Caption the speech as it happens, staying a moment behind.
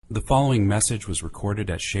The following message was recorded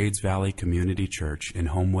at Shades Valley Community Church in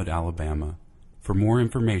Homewood, Alabama. For more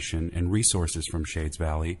information and resources from Shades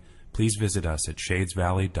Valley, please visit us at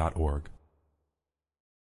shadesvalley.org.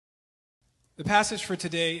 The passage for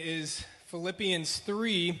today is Philippians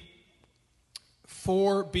 3,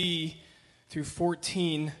 4b through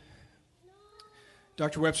 14.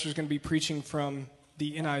 Dr. Webster is going to be preaching from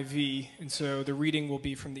the NIV, and so the reading will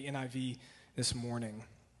be from the NIV this morning.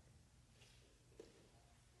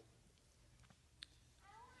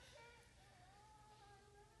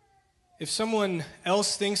 If someone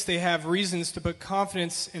else thinks they have reasons to put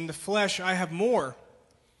confidence in the flesh, I have more.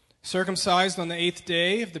 Circumcised on the 8th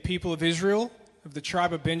day, of the people of Israel, of the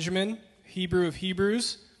tribe of Benjamin, Hebrew of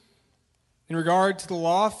Hebrews. In regard to the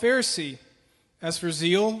law, Pharisee. As for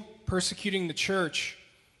zeal, persecuting the church.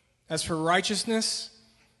 As for righteousness,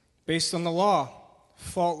 based on the law,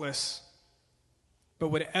 faultless. But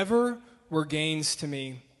whatever were gains to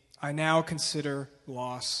me, I now consider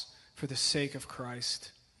loss for the sake of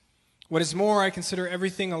Christ. What is more, I consider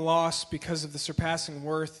everything a loss because of the surpassing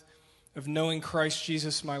worth of knowing Christ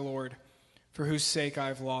Jesus my Lord, for whose sake I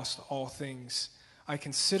have lost all things. I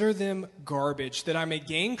consider them garbage, that I may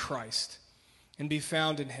gain Christ and be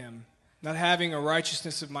found in him, not having a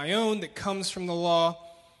righteousness of my own that comes from the law,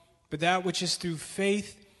 but that which is through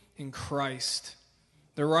faith in Christ,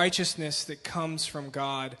 the righteousness that comes from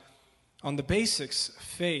God on the basics of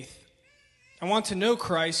faith. I want to know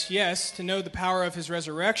Christ, yes, to know the power of his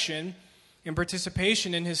resurrection and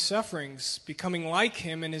participation in his sufferings, becoming like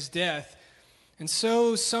him in his death, and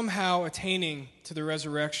so somehow attaining to the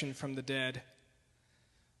resurrection from the dead.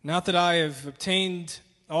 Not that I have obtained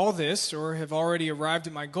all this or have already arrived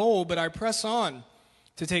at my goal, but I press on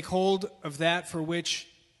to take hold of that for which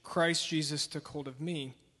Christ Jesus took hold of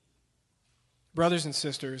me. Brothers and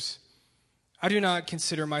sisters, I do not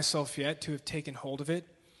consider myself yet to have taken hold of it,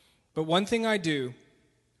 but one thing I do,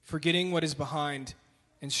 forgetting what is behind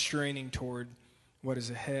and straining toward what is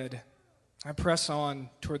ahead. I press on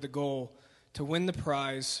toward the goal to win the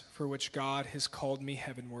prize for which God has called me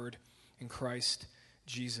heavenward in Christ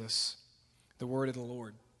Jesus. The word of the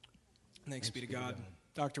Lord. Thanks be to God.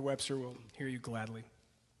 Dr. Webster will hear you gladly.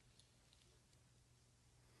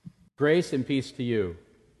 Grace and peace to you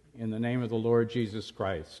in the name of the Lord Jesus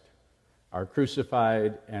Christ, our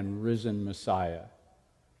crucified and risen Messiah.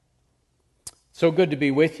 So good to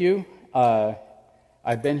be with you.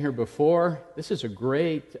 I've been here before. This is a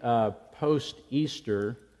great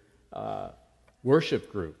post-Easter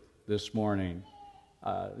worship group this morning.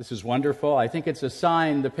 This is wonderful. I think it's a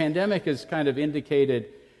sign. The pandemic has kind of indicated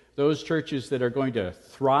those churches that are going to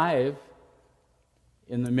thrive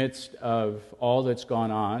in the midst of all that's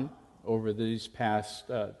gone on over this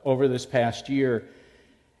past year,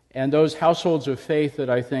 and those households of faith that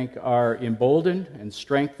I think are emboldened and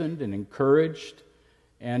strengthened and encouraged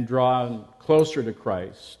and drawn closer to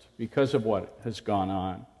Christ because of what has gone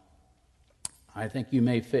on. I think you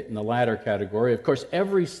may fit in the latter category. Of course,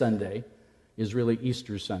 every Sunday is really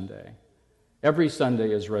Easter Sunday. Every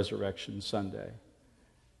Sunday is Resurrection Sunday.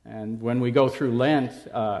 And when we go through Lent,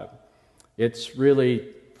 it's really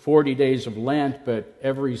 40 days of Lent, but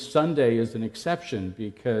every Sunday is an exception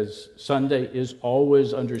because Sunday is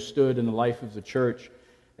always understood in the life of the church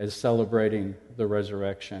as celebrating the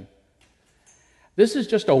resurrection. This is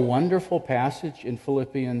just a wonderful passage in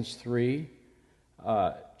Philippians 3.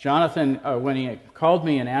 Jonathan, when he called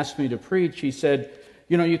me and asked me to preach, he said,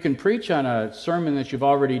 you know, you can preach on a sermon that you've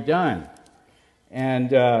already done.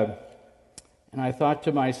 And I thought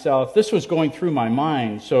to myself, this was going through my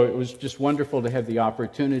mind, so it was just wonderful to have the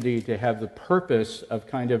opportunity to have the purpose of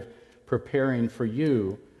kind of preparing for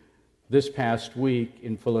you this past week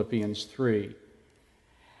in Philippians 3.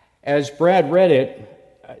 As Brad read it,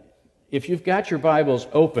 if you've got your Bibles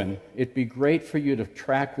open, it'd be great for you to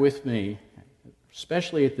track with me,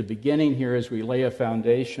 especially at the beginning here as we lay a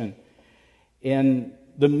foundation, in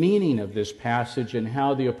the meaning of this passage and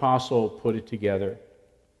how the apostle put it together.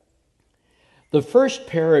 The first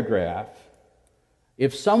paragraph,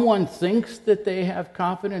 if someone thinks that they have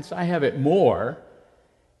confidence, I have it more,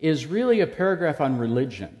 is really a paragraph on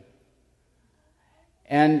religion.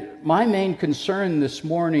 And my main concern this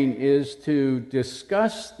morning is to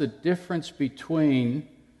discuss the difference between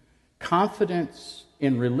confidence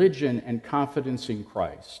in religion and confidence in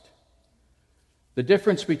Christ. The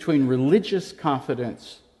difference between religious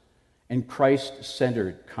confidence and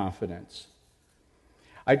Christ-centered confidence.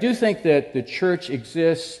 I do think that the church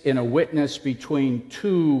exists in a witness between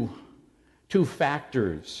two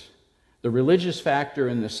factors, the religious factor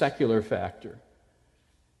and the secular factor.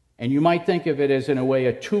 And you might think of it as, in a way,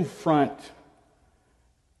 a two-front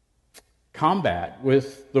combat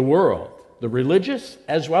with the world, the religious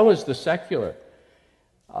as well as the secular.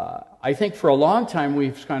 I think for a long time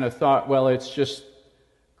we've kind of thought, well, it's just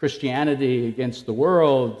Christianity against the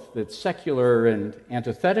world that's secular and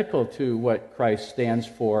antithetical to what Christ stands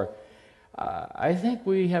for. I think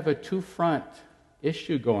we have a two-front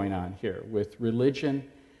issue going on here with religion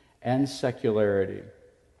and secularity.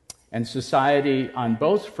 And society on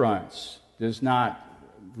both fronts does not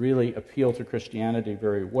really appeal to Christianity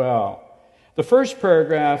very well. The first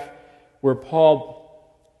paragraph, where Paul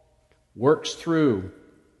works through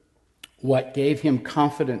what gave him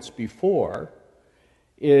confidence before,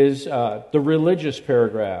 is the religious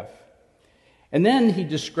paragraph. And then he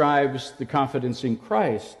describes the confidence in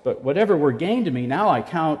Christ. But whatever were gain to me, now I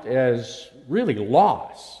count as really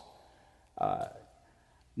loss.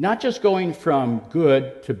 Not just going from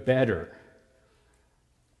good to better,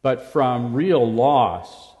 but from real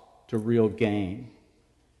loss to real gain.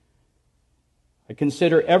 I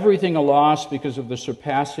consider everything a loss because of the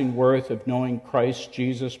surpassing worth of knowing Christ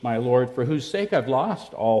Jesus my Lord, for whose sake I've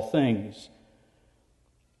lost all things.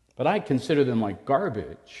 But I consider them like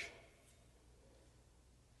garbage,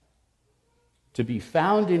 to be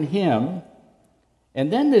found in Him.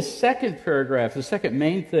 And then this second paragraph, the second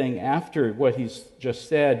main thing after what he's just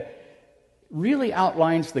said, really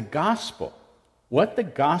outlines the gospel, what the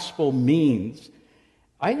gospel means.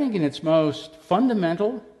 I think in its most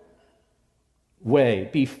fundamental way,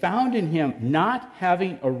 be found in Him, not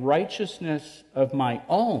having a righteousness of my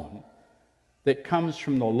own that comes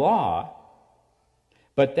from the law,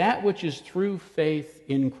 but that which is through faith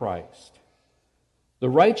in Christ. The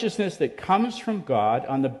righteousness that comes from God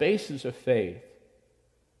on the basis of faith.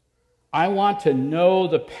 I want to know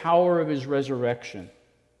the power of His resurrection,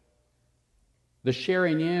 the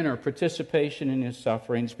sharing in or participation in His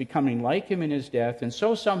sufferings, becoming like Him in His death, and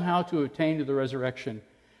so somehow to attain to the resurrection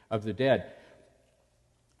of the dead.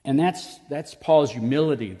 And that's Paul's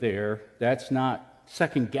humility there. That's not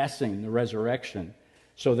second-guessing the resurrection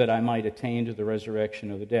so that I might attain to the resurrection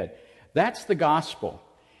of the dead. That's the gospel.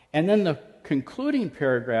 And then the concluding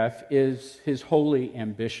paragraph is his holy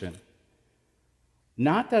ambition.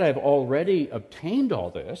 Not that I've already obtained all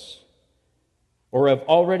this, or have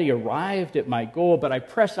already arrived at my goal, but I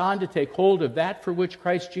press on to take hold of that for which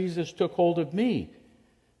Christ Jesus took hold of me.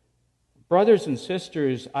 Brothers and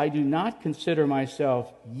sisters, I do not consider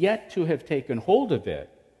myself yet to have taken hold of it.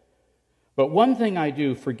 But one thing I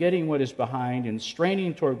do, forgetting what is behind and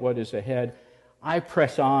straining toward what is ahead, I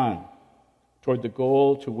press on toward the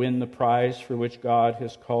goal to win the prize for which God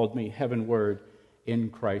has called me heavenward in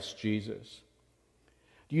Christ Jesus.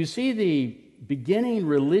 Do you see the beginning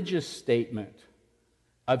religious statement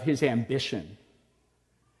of his ambition?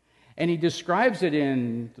 And he describes it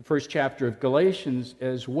in the first chapter of Galatians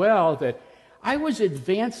as well, that I was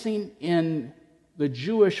advancing in the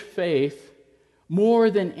Jewish faith more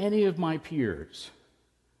than any of my peers.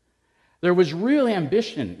 There was real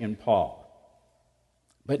ambition in Paul.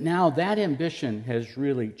 But now that ambition has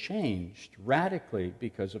really changed radically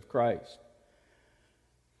because of Christ.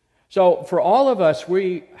 So for all of us,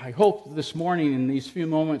 I hope this morning in these few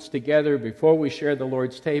moments together before we share the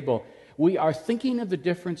Lord's table, we are thinking of the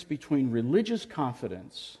difference between religious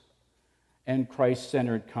confidence and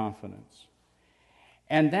Christ-centered confidence.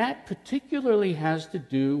 And that particularly has to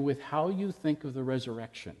do with how you think of the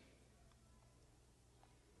resurrection.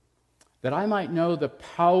 That I might know the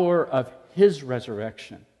power of His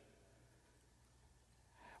resurrection.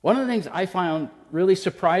 One of the things I found really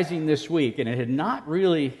surprising this week, and it had not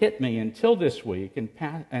really hit me until this week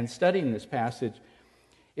and studying this passage,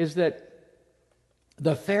 is that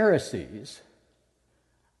the Pharisees,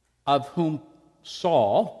 of whom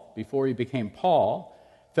Saul, before he became Paul,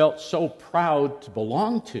 felt so proud to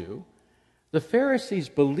belong to, the Pharisees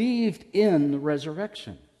believed in the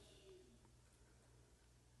resurrection.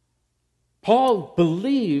 Paul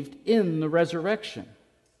believed in the resurrection,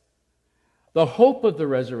 the hope of the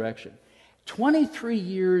resurrection. 23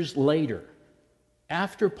 years later,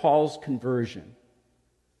 after Paul's conversion,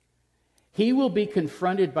 he will be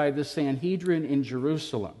confronted by the Sanhedrin in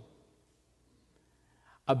Jerusalem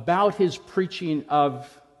about his preaching of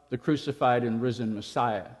the crucified and risen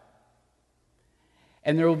Messiah.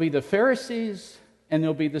 And there will be the Pharisees and there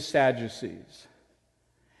will be the Sadducees.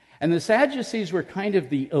 And the Sadducees were kind of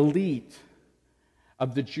the elite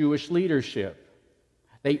of the Jewish leadership.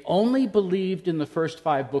 They only believed in the first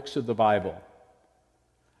 5 books of the Bible.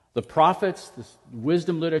 The prophets, the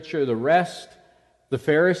wisdom literature, the rest. The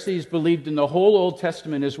Pharisees believed in the whole Old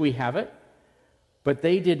Testament as we have it, but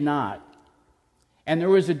they did not. And there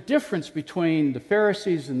was a difference between the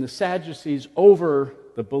Pharisees and the Sadducees over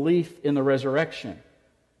the belief in the resurrection.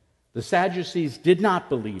 The Sadducees did not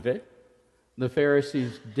believe it. The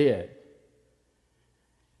Pharisees did.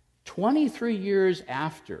 23 years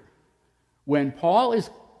after, when Paul is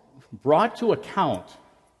brought to account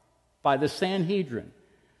by the Sanhedrin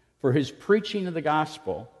for his preaching of the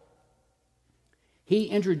gospel, he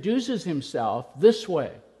introduces himself this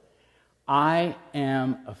way: I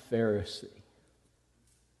am a Pharisee.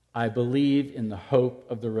 I believe in the hope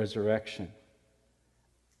of the resurrection.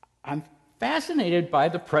 I'm fascinated by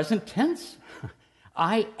the present tense.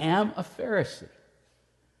 I am a Pharisee.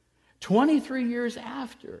 23 years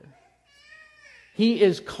after, he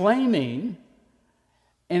is claiming,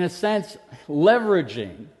 in a sense,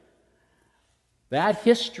 leveraging that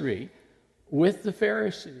history with the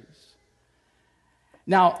Pharisees.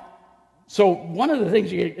 Now, so one of the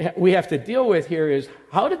things we have to deal with here is,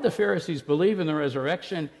 how did the Pharisees believe in the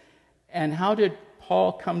resurrection, and how did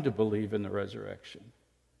Paul come to believe in the resurrection?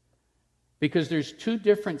 Because there's two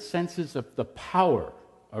different senses of the power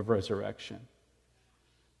of resurrection.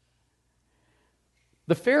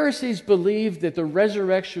 The Pharisees believed that the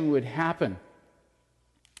resurrection would happen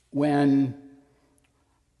when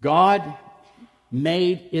God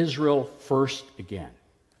made Israel first again.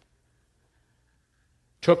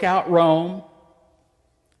 Took out Rome,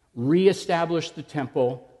 reestablished the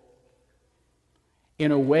temple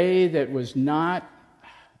in a way that was not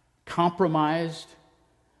compromised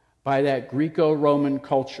by that Greco-Roman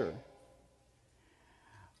culture.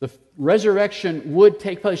 The resurrection would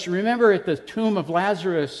take place. Remember, at the tomb of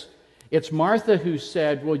Lazarus, it's Martha who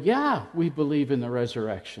said, well, yeah, we believe in the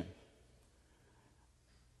resurrection.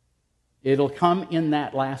 It'll come in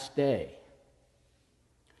that last day.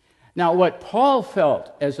 Now, what Paul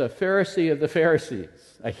felt as a Pharisee of the Pharisees,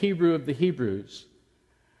 a Hebrew of the Hebrews,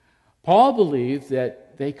 Paul believed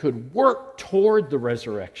that they could work toward the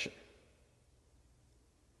resurrection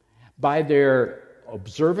by their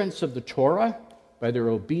observance of the Torah, by their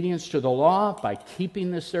obedience to the law, by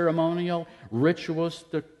keeping the ceremonial rituals,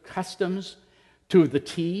 the customs to the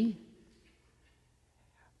T,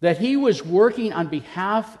 that he was working on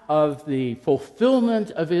behalf of the fulfillment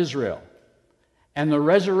of Israel and the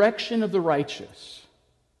resurrection of the righteous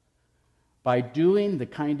by doing the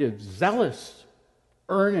kind of zealous,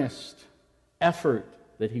 earnest effort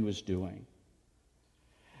that he was doing.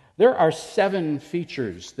 There are 7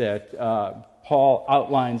 features that Paul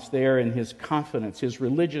outlines there in his confidence, his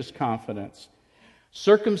religious confidence.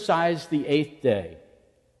 Circumcised the 8th day.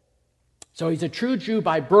 So he's a true Jew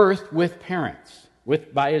by birth with parents,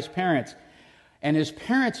 by his parents. And his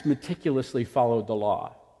parents meticulously followed the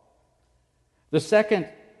law. The second,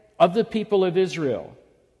 of the people of Israel.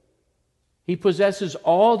 He possesses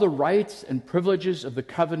all the rights and privileges of the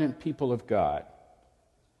covenant people of God.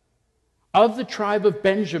 Of the tribe of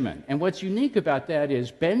Benjamin. And what's unique about that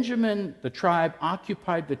is Benjamin, the tribe,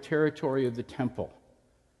 occupied the territory of the temple.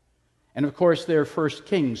 And of course, their first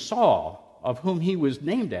king, Saul, of whom he was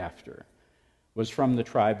named after, was from the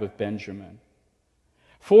tribe of Benjamin.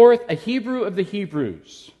 Fourth, a Hebrew of the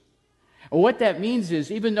Hebrews. And what that means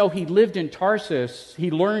is, even though he lived in Tarsus, he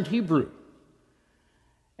learned Hebrew.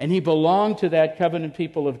 And he belonged to that covenant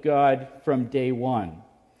people of God from day one.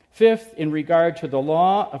 Fifth, in regard to the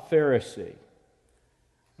law, a Pharisee.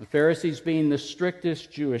 The Pharisees being the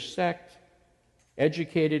strictest Jewish sect,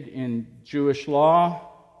 educated in Jewish law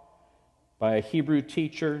by a Hebrew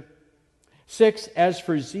teacher. 6, as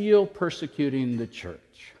for zeal, persecuting the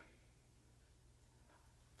church.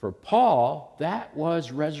 For Paul, that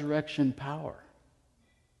was resurrection power.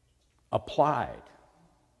 Applied.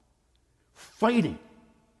 Fighting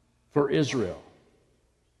for Israel.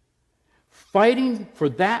 Fighting for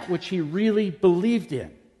that which he really believed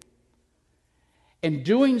in. And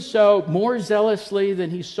doing so more zealously than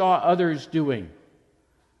he saw others doing.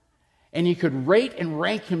 And he could rate and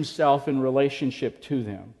rank himself in relationship to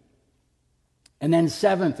them. And then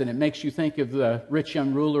 7th, and it makes you think of the rich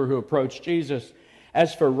young ruler who approached Jesus,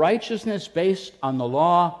 as for righteousness based on the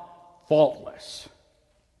law, faultless.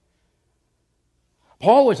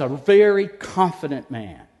 Paul was a very confident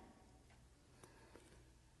man.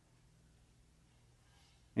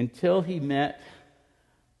 Until he met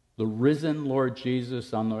the risen Lord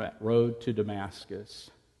Jesus on the road to Damascus,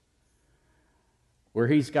 where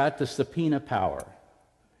he's got the subpoena power.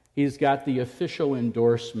 He's got the official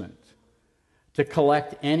endorsement to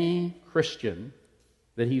collect any Christian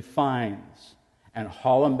that he finds and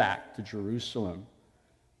haul him back to Jerusalem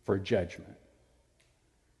for judgment.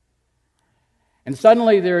 And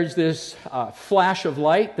suddenly there's this flash of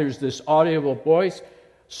light, there's this audible voice,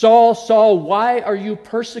 Saul, Saul, why are you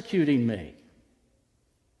persecuting me?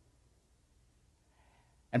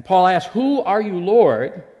 And Paul asks, who are you,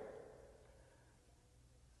 Lord?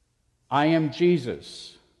 I am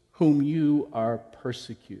Jesus, whom you are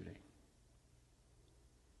persecuting.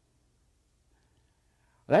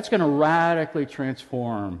 That's going to radically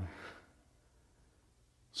transform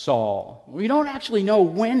Saul. We don't actually know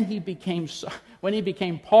when he became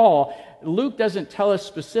Paul. Luke doesn't tell us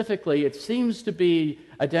specifically. It seems to be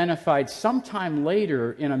identified sometime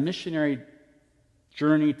later in a missionary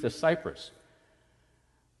journey to Cyprus,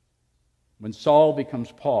 when Saul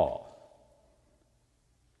becomes Paul.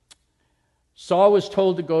 Saul was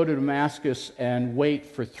told to go to Damascus and wait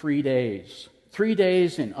for 3 days. 3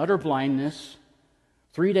 days in utter blindness,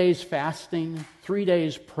 3 days fasting, 3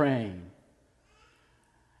 days praying.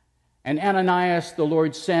 And Ananias the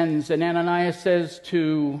Lord sends, and Ananias says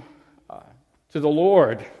to the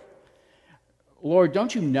Lord, Lord,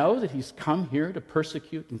 don't you know that he's come here to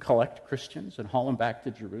persecute and collect Christians and haul them back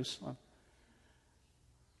to Jerusalem?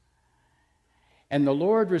 And the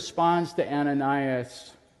Lord responds to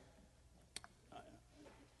Ananias,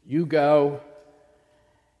 you go.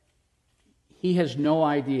 He has no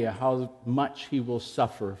idea how much he will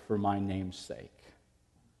suffer for my name's sake.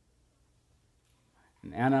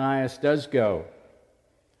 And Ananias does go.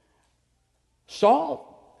 Saul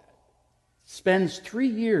spends 3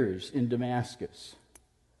 years in Damascus.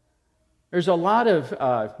 There's a lot of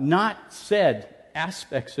not said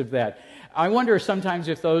aspects of that. I wonder sometimes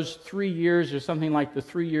if those 3 years are something like the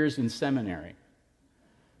 3 years in seminary.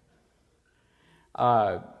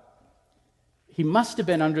 He must have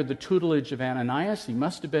been under the tutelage of Ananias. He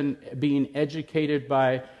must have been being educated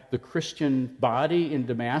by the Christian body in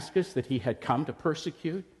Damascus that he had come to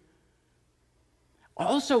persecute.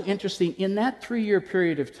 Also interesting, in that 3-year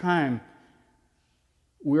period of time,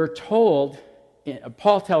 we're told,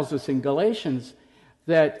 Paul tells us in Galatians,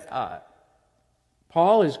 that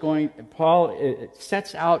Paul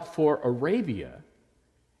sets out for Arabia.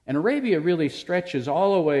 And Arabia really stretches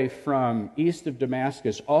all the way from east of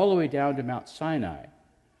Damascus all the way down to Mount Sinai.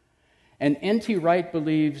 And N.T. Wright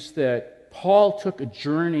believes that Paul took a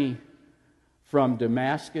journey from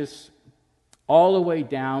Damascus all the way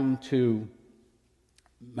down to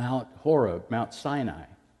Mount Horeb, Mount Sinai,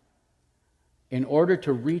 in order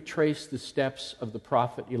to retrace the steps of the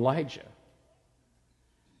prophet Elijah.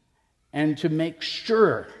 And to make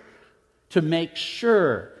sure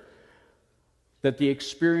that the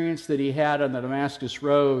experience that he had on the Damascus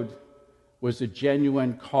Road was a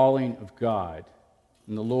genuine calling of God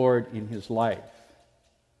and the Lord in his life.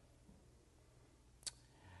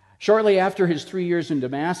 Shortly after his 3 years in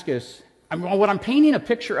Damascus, what I'm painting a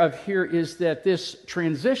picture of here is that this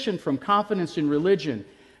transition from confidence in religion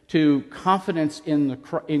to confidence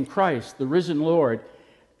in Christ, the risen Lord,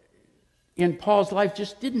 in Paul's life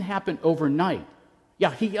just didn't happen overnight.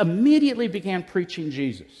 Yeah, he immediately began preaching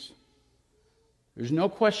Jesus. There's no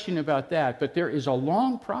question about that, but there is a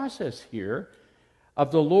long process here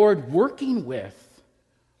of the Lord working with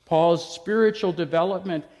Paul's spiritual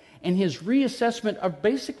development and his reassessment of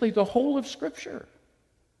basically the whole of Scripture.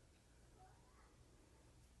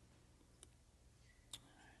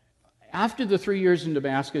 After the 3 years in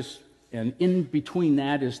Damascus, and in between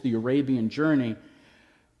that is the Arabian journey,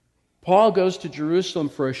 Paul goes to Jerusalem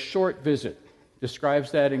for a short visit.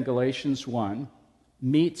 Describes that in Galatians 1.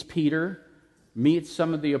 Meets Peter, meets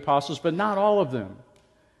some of the apostles, but not all of them.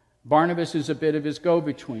 Barnabas is a bit of his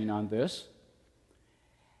go-between on this.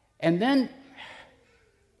 And then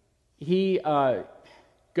he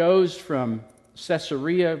goes from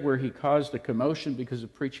Caesarea, where he caused a commotion because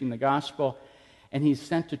of preaching the gospel, and he's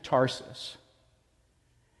sent to Tarsus.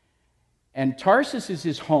 And Tarsus is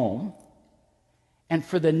his home, and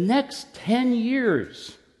for the next 10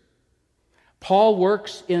 years, Paul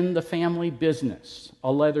works in the family business,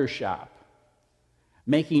 a leather shop,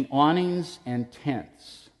 making awnings and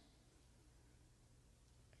tents.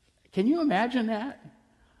 Can you imagine that?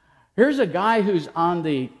 Here's a guy who's on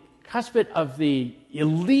the cusp of the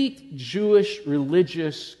elite Jewish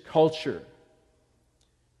religious culture,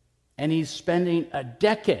 and he's spending a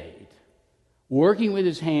decade working with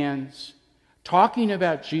his hands, talking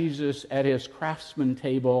about Jesus at his craftsman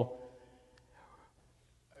table.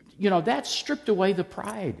 You know, that stripped away the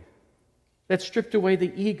pride. That stripped away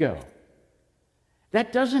the ego.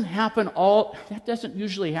 That doesn't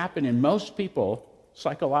usually happen in most people,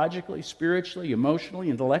 psychologically, spiritually, emotionally,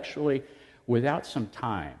 intellectually, without some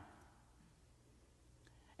time.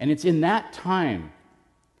 And it's in that time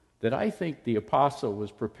that I think the apostle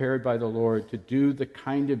was prepared by the Lord to do the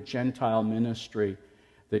kind of Gentile ministry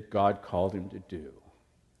that God called him to do.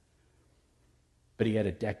 But he had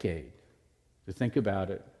a decade to think about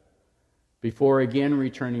it before again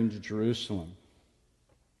returning to Jerusalem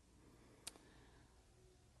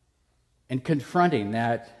and confronting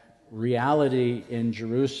that reality in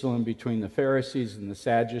Jerusalem between the Pharisees and the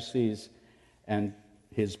Sadducees and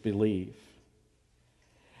his belief.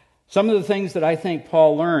 Some of the things that I think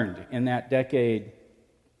Paul learned in that decade,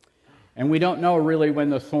 and we don't know really when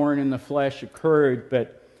the thorn in the flesh occurred,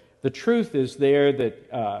 but the truth is there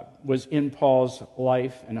that was in Paul's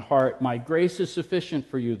life and heart. "My grace is sufficient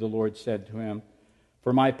for you," the Lord said to him,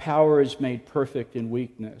 "for my power is made perfect in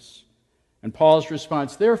weakness." And Paul's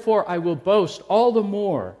response, "Therefore I will boast all the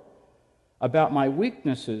more about my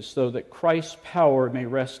weaknesses, so that Christ's power may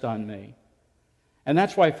rest on me. And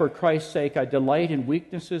that's why, for Christ's sake, I delight in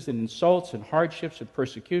weaknesses and insults and hardships and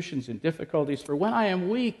persecutions and difficulties. For when I am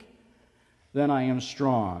weak, then I am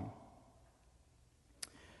strong."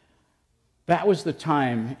 That was the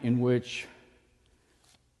time in which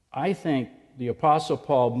I think the Apostle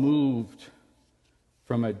Paul moved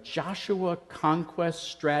from a Joshua conquest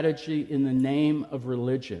strategy in the name of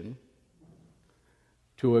religion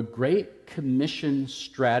to a Great Commission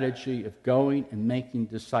strategy of going and making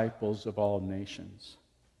disciples of all nations.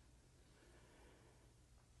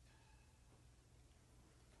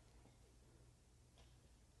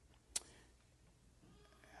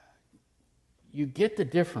 You get the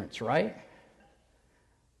difference, right?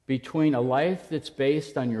 Between a life that's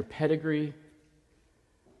based on your pedigree,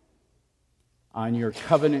 on your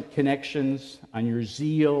covenant connections, on your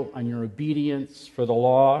zeal, on your obedience for the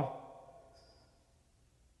law,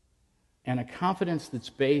 and a confidence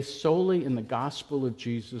that's based solely in the gospel of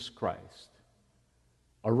Jesus Christ.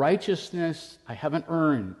 A righteousness I haven't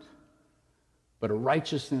earned, but a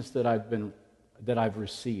righteousness that I've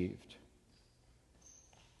received.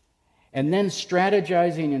 And then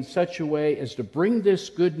strategizing in such a way as to bring this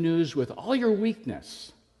good news with all your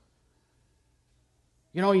weakness.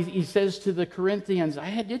 You know, he says to the Corinthians,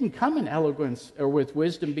 "I didn't come in eloquence or with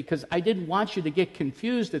wisdom because I didn't want you to get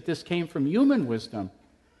confused that this came from human wisdom.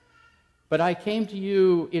 But I came to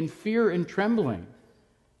you in fear and trembling.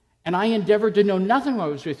 And I endeavored to know nothing while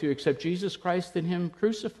I was with you except Jesus Christ and Him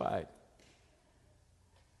crucified."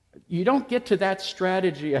 You don't get to that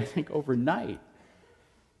strategy, I think, overnight.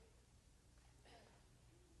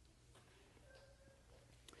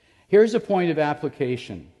 Here's a point of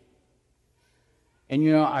application. And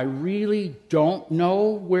you know, I really don't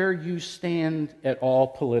know where you stand at all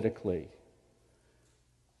politically.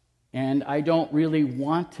 And I don't really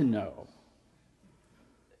want to know.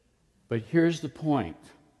 But here's the point.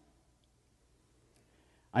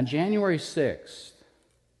 On January 6th,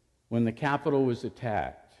 when the Capitol was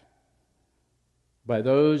attacked by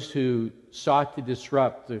those who sought to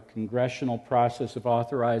disrupt the congressional process of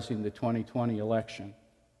authorizing the 2020 election,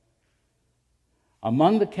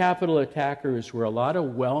 among the Capitol attackers were a lot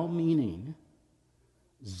of well-meaning,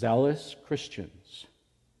 zealous Christians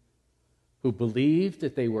who believed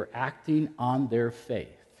that they were acting on their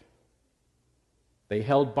faith. They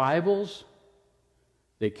held Bibles,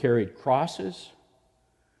 they carried crosses,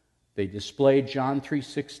 they displayed John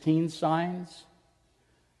 3:16 signs,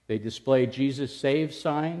 they displayed Jesus Saves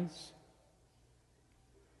signs.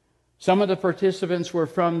 Some of the participants were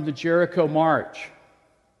from the Jericho March.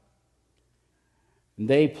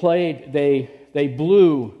 They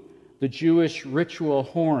blew the Jewish ritual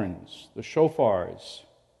horns, the shofars.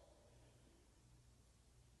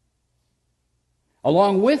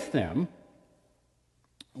 Along with them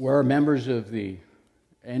were members of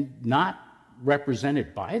and not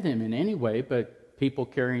represented by them in any way, but people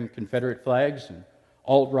carrying Confederate flags and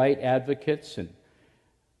alt-right advocates and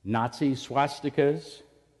Nazi swastikas.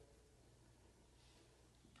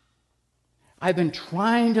 I've been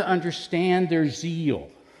trying to understand their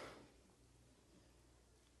zeal.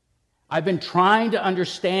 I've been trying to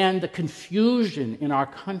understand the confusion in our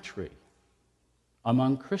country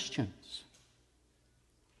among Christians,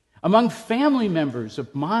 among family members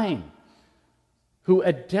of mine who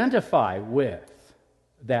identify with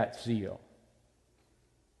that zeal.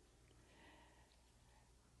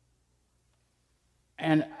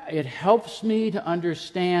 And it helps me to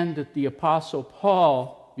understand that the Apostle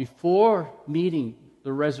Paul, before meeting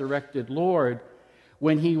the resurrected Lord,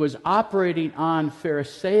 when he was operating on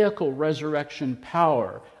Pharisaical resurrection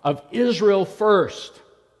power of Israel first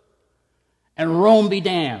and Rome be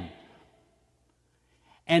damned,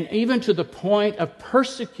 and even to the point of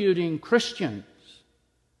persecuting Christians,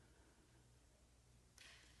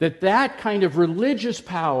 that kind of religious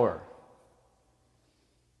power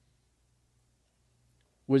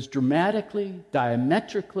was dramatically,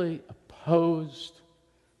 diametrically opposed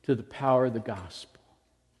to the power of the gospel.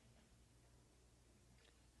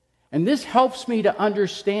 And this helps me to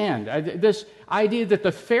understand this idea that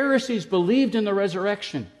the Pharisees believed in the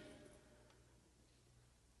resurrection.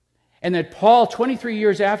 And that Paul, 23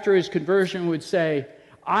 years after his conversion, would say,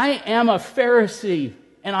 I am a Pharisee,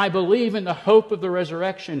 and I believe in the hope of the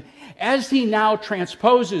resurrection. As he now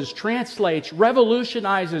transposes, translates,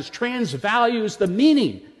 revolutionizes, transvalues the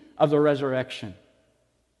meaning of the resurrection.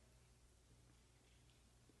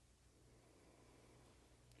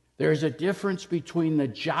 There's a difference between the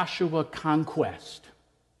Joshua conquest,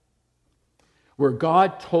 where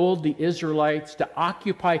God told the Israelites to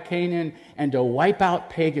occupy Canaan and to wipe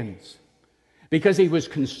out pagans, because he was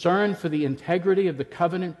concerned for the integrity of the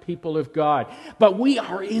covenant people of God. But we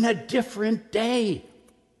are in a different day.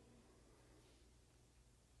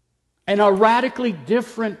 And a radically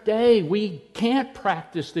different day. We can't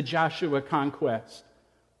practice the Joshua conquest.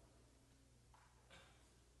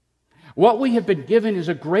 What we have been given is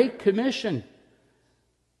a great commission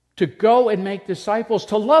to go and make disciples,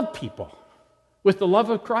 to love people with the love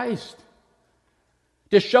of Christ,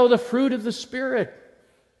 to show the fruit of the Spirit,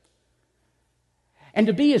 and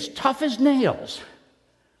to be as tough as nails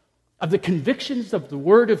of the convictions of the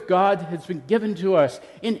Word of God that has been given to us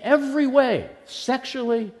in every way,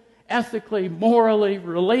 sexually, ethically, morally,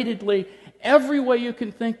 relatedly, every way you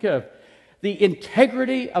can think of. The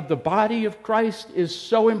integrity of the body of Christ is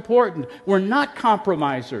so important. We're not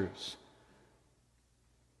compromisers.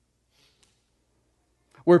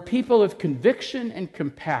 We're people of conviction and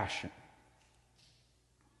compassion.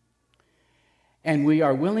 And we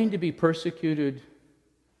are willing to be persecuted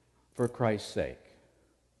for Christ's sake.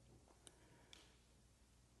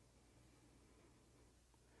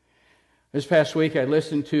 This past week I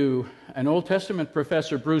listened to an Old Testament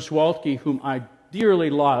professor, Bruce Waltke, whom I dearly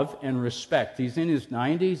love and respect. He's in his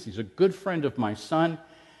 90s. He's a good friend of my son.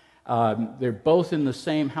 They're both in the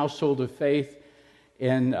same household of faith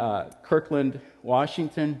in Kirkland,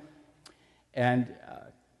 Washington. And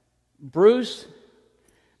Bruce,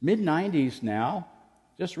 mid-90s now,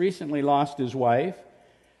 just recently lost his wife.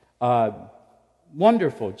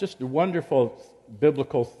 Wonderful, just a wonderful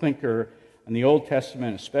biblical thinker in the Old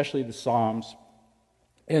Testament, especially the Psalms.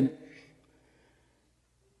 And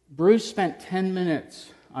Bruce spent 10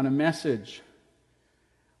 minutes on a message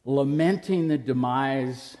lamenting the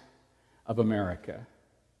demise of America,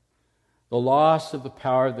 the loss of the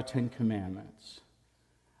power of the Ten Commandments,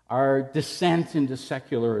 our descent into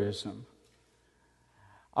secularism,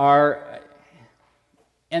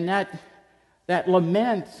 and that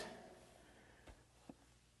lament,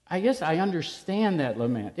 I guess I understand that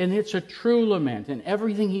lament, and it's a true lament, and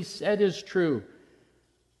everything he said is true.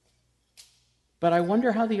 But I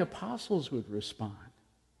wonder how the apostles would respond.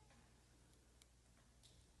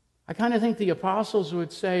 I kind of think the apostles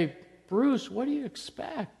would say, Bruce, what do you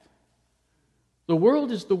expect? The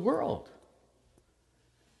world is the world.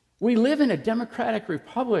 We live in a democratic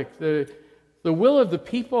republic. The will of the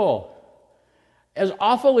people, as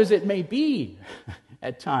awful as it may be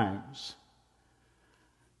at times,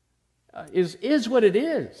 is what it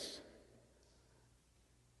is.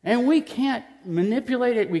 And we can't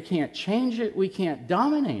manipulate it, we can't change it, we can't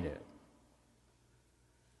dominate it.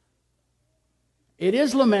 It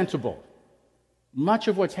is lamentable, much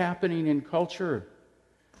of what's happening in culture.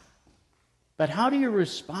 But how do you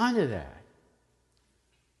respond to that?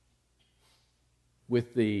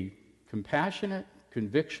 With the compassionate,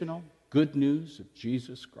 convictional good news of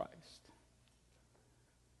Jesus Christ.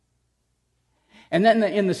 And then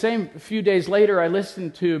in the same few days later, I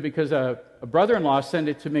listened to, because a brother-in-law sent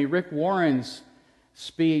it to me, Rick Warren's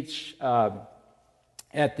speech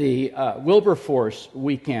at the Wilberforce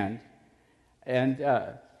weekend.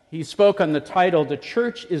 And he spoke on the title, "The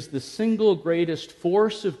Church is the Single Greatest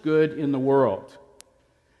Force of Good in the World."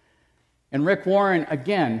 And Rick Warren,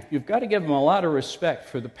 again, you've got to give him a lot of respect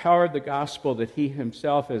for the power of the gospel that he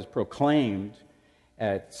himself has proclaimed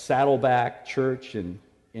at Saddleback Church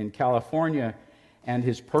in California, and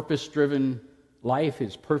his purpose-driven life,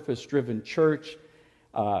 his purpose-driven church.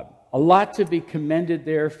 A lot to be commended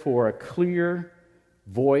there for a clear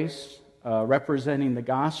voice representing the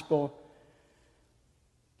gospel.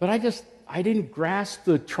 But I didn't grasp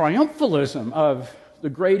the triumphalism of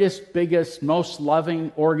the greatest, biggest, most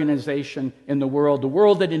loving organization in the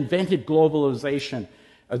world that invented globalization,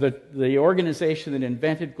 the organization that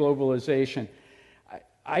invented globalization.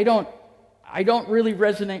 I don't really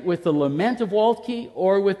resonate with the lament of Waltke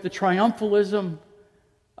or with the triumphalism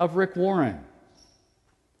of Rick Warren.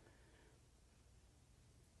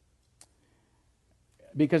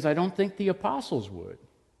 Because I don't think the apostles would.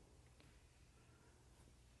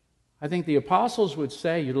 I think the apostles would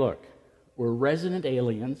say, look, we're resident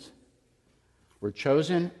aliens. We're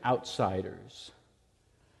chosen outsiders.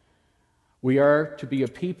 We are to be a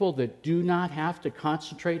people that do not have to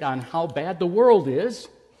concentrate on how bad the world is.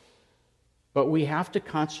 But we have to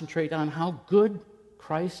concentrate on how good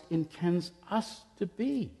Christ intends us to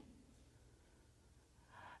be.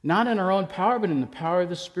 Not in our own power, but in the power of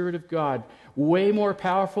the Spirit of God. Way more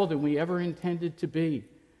powerful than we ever intended to be.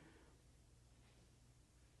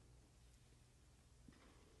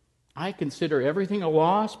 I consider everything a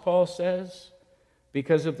loss, Paul says,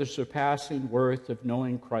 because of the surpassing worth of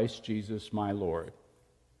knowing Christ Jesus, my Lord.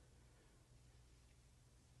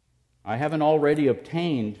 I haven't already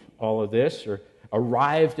obtained all of this or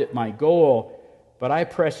arrived at my goal, but I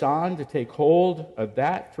press on to take hold of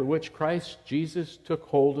that for which Christ Jesus took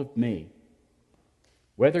hold of me.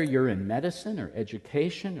 Whether you're in medicine or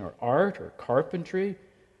education or art or carpentry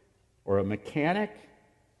or a mechanic,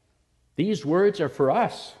 these words are for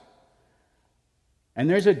us. And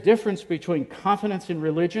there's a difference between confidence in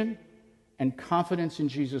religion and confidence in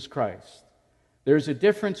Jesus Christ. There's a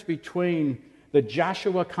difference between the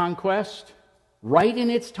Joshua conquest, right in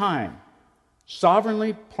its time,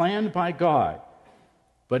 sovereignly planned by God,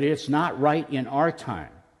 but it's not right in our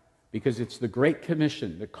time, because it's the Great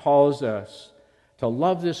Commission that calls us to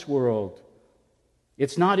love this world.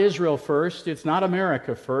 It's not Israel first, it's not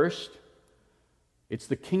America first. It's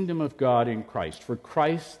the kingdom of God in Christ. For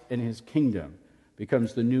Christ and his kingdom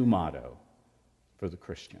becomes the new motto for the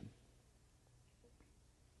Christian.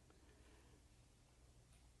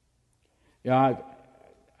 Yeah,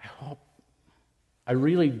 I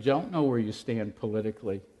really don't know where you stand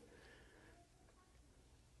politically,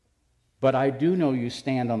 but I do know you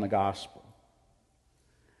stand on the gospel.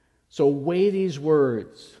 So weigh these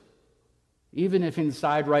words, even if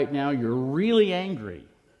inside right now you're really angry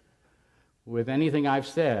with anything I've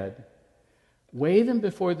said. Weigh them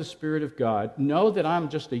before the Spirit of God. Know that I'm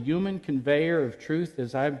just a human conveyor of truth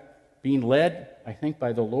as I'm being led, I think,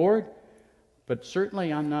 by the Lord, but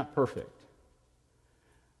certainly I'm not perfect.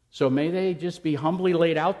 So may they just be humbly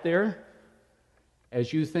laid out there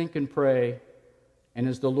as you think and pray, and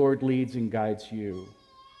as the Lord leads and guides you.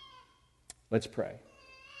 Let's pray.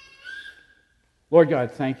 Lord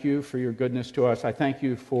God, thank you for your goodness to us. I thank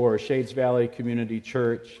you for Shades Valley Community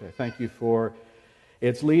Church. I thank you for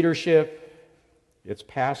its leadership, its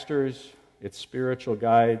pastors, its spiritual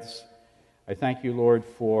guides. I thank you, Lord,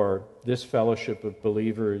 for this fellowship of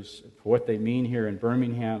believers, for what they mean here in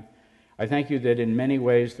Birmingham. I thank you that in many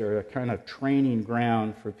ways they're a kind of training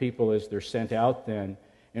ground for people as they're sent out then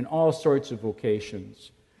in all sorts of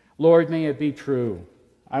vocations. Lord, may it be true.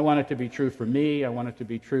 I want it to be true for me. I want it to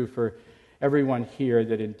be true for everyone here,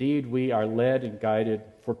 that indeed we are led and guided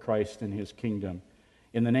for Christ and his kingdom.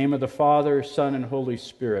 In the name of the Father, Son, and Holy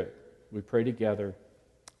Spirit, we pray together.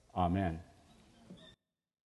 Amen.